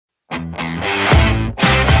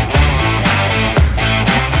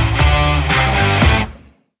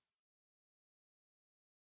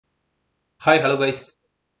Hi, hello guys.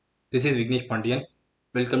 This is Vignesh Pandian.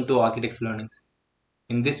 Welcome to Architects Learnings.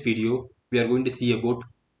 In this video, we are going to see about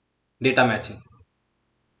data matching.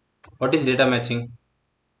 What is data matching?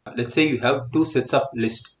 Let's say you have two sets of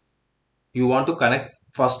list. You want to connect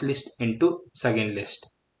first list into second list.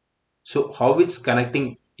 So how it's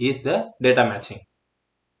connecting is the data matching.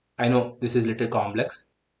 I know this is little complex.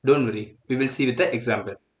 Don't worry, we will see with the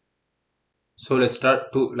example. So let's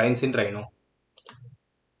start two lines in Rhino.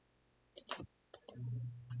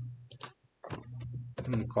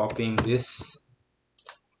 I'm copying this.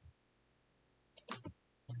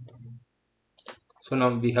 So now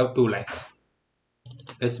we have two lines.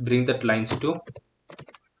 Let's bring that lines to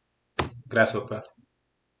Grasshopper.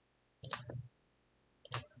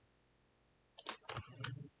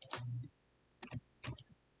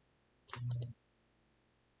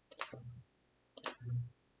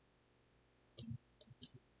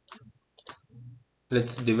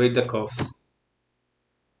 Let's divide the curves.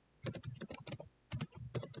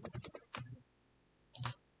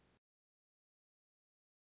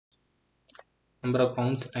 Number of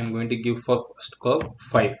counts I am going to give for first curve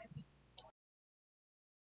 5.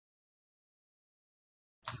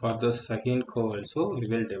 For the second curve also we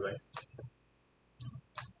will divide.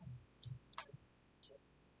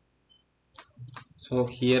 So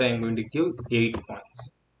here I am going to give 8 points.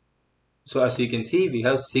 So as you can see we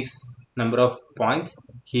have 6 number of points,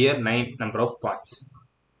 here 9 number of points.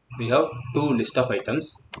 We have two list of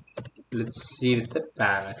items. Let's see with the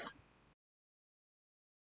panel.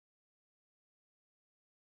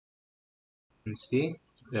 You can see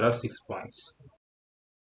there are 6 points.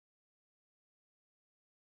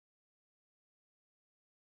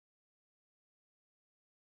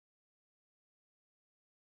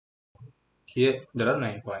 Here there are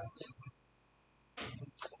 9 points.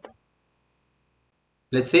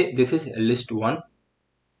 Let's say this is list 1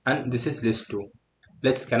 and this is list 2.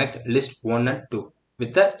 Let's connect list 1 and 2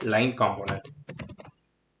 with the line component.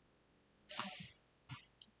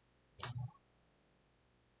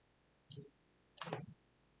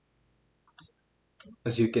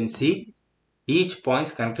 As you can see, each point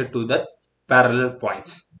is connected to the parallel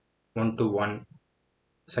points, 1 to 1,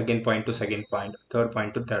 second point to second point, third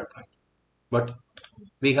point to third point. But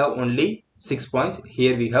we have only 6 points,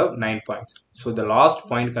 here we have 9 points. So the last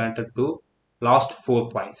point connected to last 4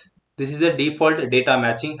 points. This is the default data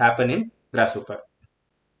matching happen in Grasshopper.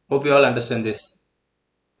 Hope you all understand this.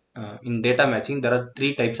 In data matching, there are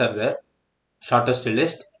 3 types are there: shortest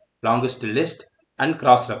list, longest list, and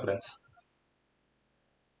cross reference.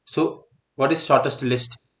 So what is shortest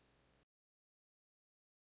list?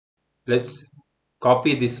 Let's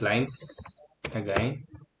copy these lines again.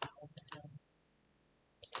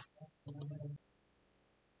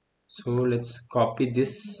 So let's copy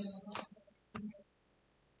this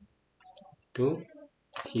to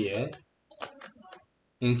here.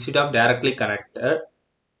 Instead of directly connected,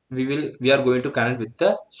 we are going to connect with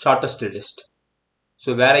the shortest list.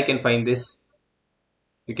 So where I can find this?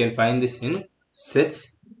 You can find this in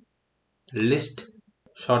sets list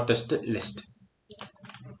shortest list.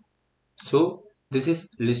 So this is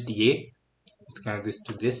list A. Let's connect this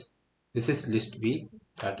to this. This is list B.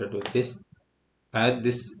 Connected to this. Add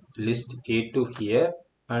this list A to here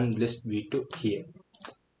and list B to here.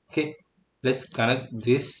 Okay, let's connect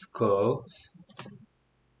this curve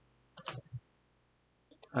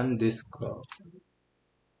and this curve.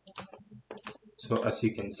 So as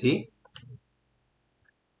you can see,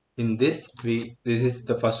 in this this is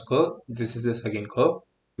the first curve, this is the second curve.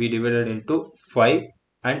 We divided into 5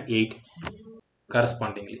 and 8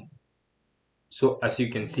 correspondingly. So as you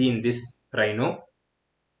can see in this Rhino,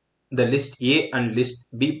 the list A and list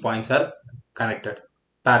B points are connected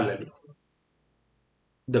parallelly.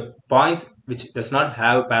 The points which does not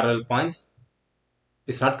have parallel points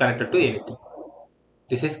is not connected to anything.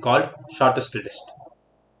 This is called shortest list.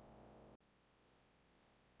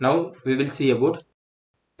 Now we will see about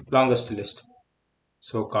longest list.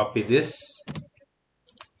 So copy this,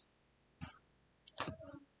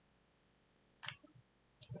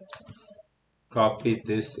 copy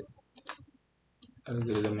this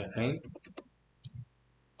algorithm line.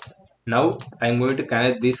 Now I am going to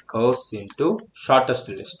connect these curves into shortest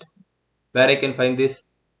list. Where I can find this?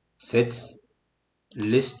 Sets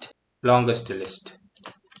list longest list.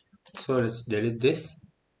 So let's delete this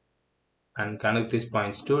and connect these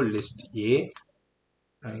points to list A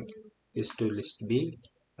and this to list B,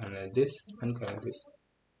 and this and connect this.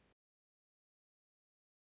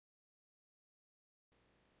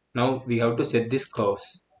 Now we have to set these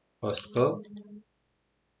curves. First curve,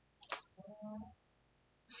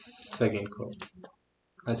 second curve.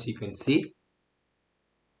 As you can see,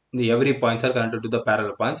 the every points are connected to the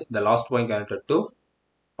parallel points. The last point connected to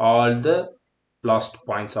all the last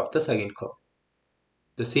points of the second curve.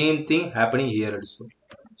 The same thing happening here also.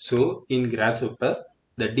 So in Grasshopper,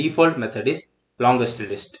 the default method is longest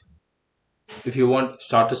list. If you want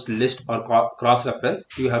shortest list or cross reference,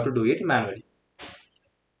 you have to do it manually.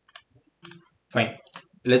 Fine.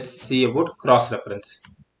 Let's see about cross reference.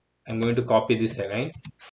 I'm going to copy this again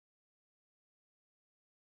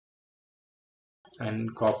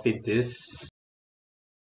and copy this.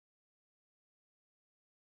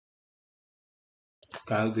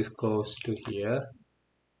 Now this goes to here.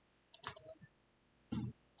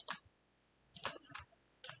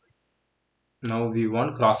 Now we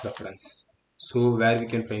want cross reference. So where we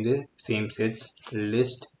can find the same sets,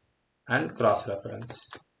 list and cross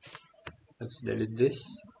reference. Let's delete this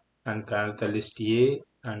and connect the list A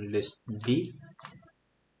and list B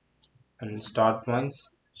and start points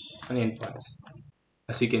and end points.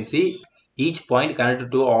 As you can see, each point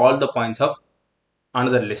connected to all the points of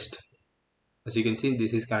another list. As you can see,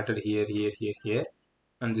 this is connected here, here, here, here,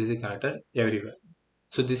 and this is connected everywhere.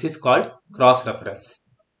 So this is called cross reference.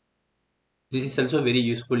 This is also very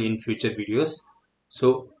useful in future videos.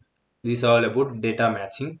 So this is all about data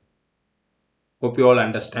matching. Hope you all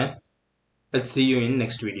understand. Let's see you in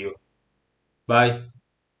next video. Bye.